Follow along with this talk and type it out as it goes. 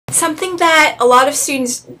Something that a lot of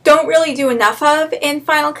students don't really do enough of in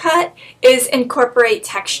Final Cut is incorporate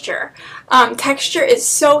texture. Texture is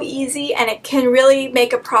so easy, and it can really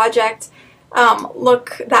make a project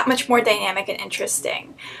look that much more dynamic and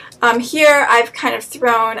interesting. Here I've kind of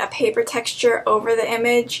thrown a paper texture over the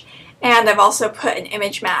image, and I've also put an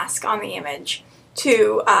image mask on the image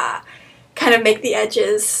to kind of make the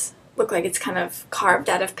edges look like it's kind of carved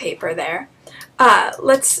out of paper there.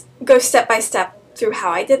 Let's go step by step through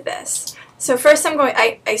how I did this. So first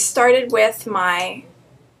I started with my,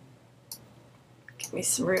 give me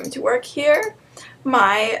some room to work here,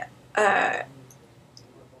 my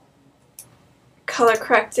color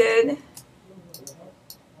corrected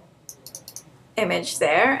image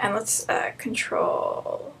there, and let's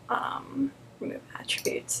control remove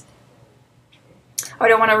attributes. I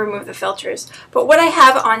don't want to remove the filters, but what I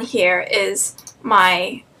have on here is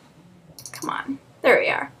my, come on, there we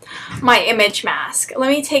are, my image mask.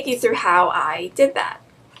 Let me take you through how I did that.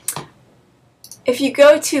 If you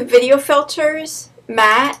go to Video Filters,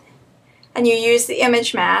 Matte, and you use the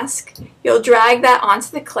image mask, you'll drag that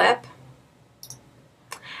onto the clip,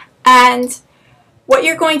 and what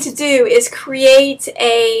you're going to do is create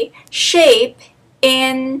a shape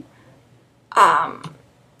in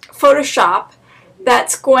Photoshop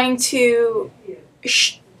that's going to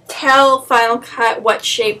tell Final Cut what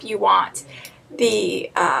shape you want the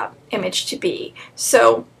image to be.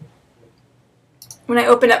 So when I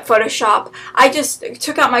opened up Photoshop, I just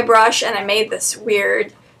took out my brush and I made this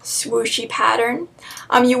weird swooshy pattern.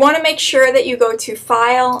 You want to make sure that you go to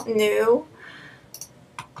File, New,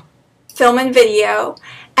 Film and Video,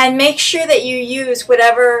 and make sure that you use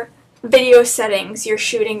whatever video settings you're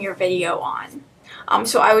shooting your video on.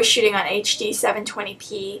 So I was shooting on HD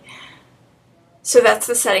 720p, so that's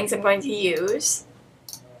the settings I'm going to use.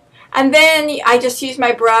 And then I just use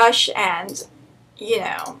my brush and, you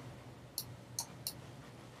know,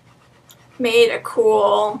 made a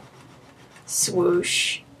cool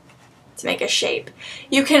swoosh to make a shape.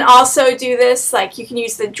 You can also do this, like you can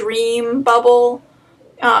use the dream bubble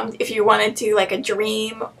if you want to do like a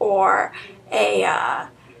dream or a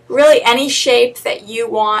really any shape that you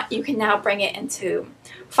want. You can now bring it into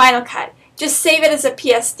Final Cut. Just save it as a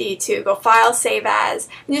PSD too. Go File, Save As,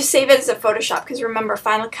 and just save it as a Photoshop, because remember,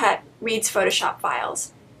 Final Cut reads Photoshop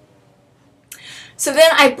files. So then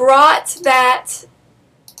I brought that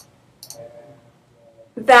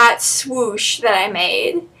swoosh that I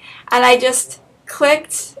made, and I just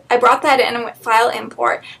clicked, I brought that in and went File,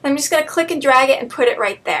 Import, and I'm just going to click and drag it and put it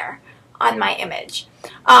right there on my image.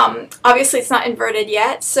 Obviously it's not inverted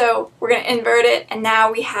yet, so we're going to invert it, and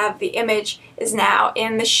now we have the image is now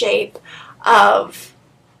in the shape of,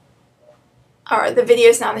 or the video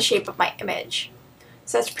is now in the shape of my image.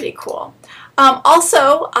 So that's pretty cool.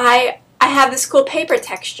 Also, I have this cool paper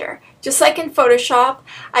texture. Just like in Photoshop,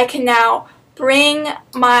 I can now bring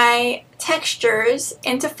my textures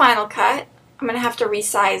into Final Cut. I'm going to have to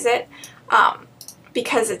resize it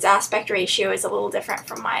because its aspect ratio is a little different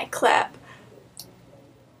from my clip.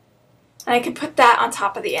 And I can put that on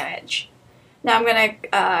top of the image. Now I'm going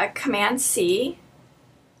to Command C,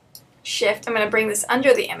 Shift, I'm going to bring this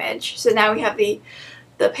under the image. So now we have the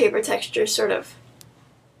paper texture sort of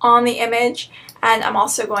on the image, and I'm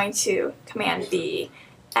also going to Command B,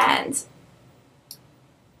 and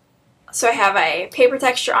so I have a paper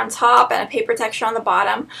texture on top and a paper texture on the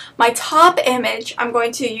bottom. My top image, I'm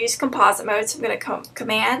going to use composite mode, so I'm going to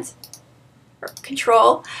Command or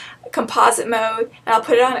Control composite mode, and I'll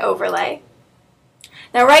put it on overlay.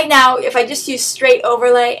 Now right now, if I just use straight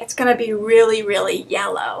overlay, it's going to be really, really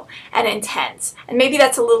yellow and intense, and maybe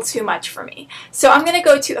that's a little too much for me. So I'm going to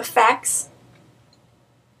go to Effects,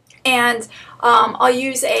 and I'll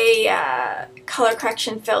use a color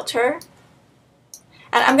correction filter,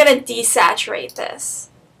 and I'm going to desaturate this.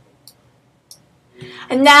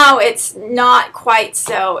 And now it's not quite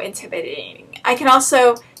so intimidating. I can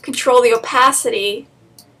also control the opacity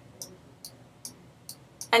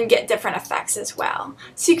and get different effects as well.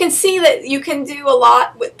 So you can see that you can do a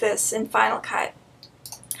lot with this in Final Cut.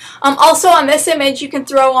 Also on this image, you can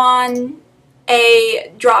throw on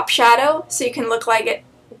a drop shadow, so you can look like it,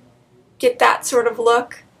 get that sort of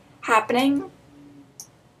look happening.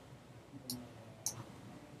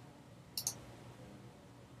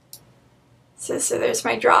 So there's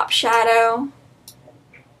my drop shadow.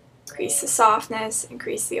 Increase the softness,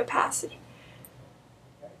 increase the opacity.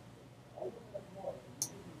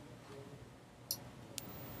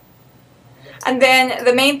 And then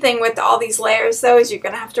the main thing with all these layers though is you're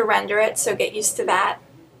going to have to render it, so get used to that.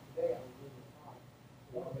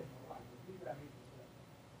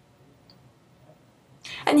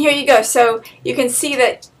 And here here you go. So you can see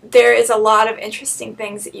that there is a lot of interesting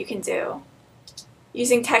things that you can do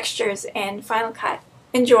using textures in Final Cut.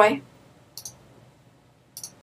 Enjoy!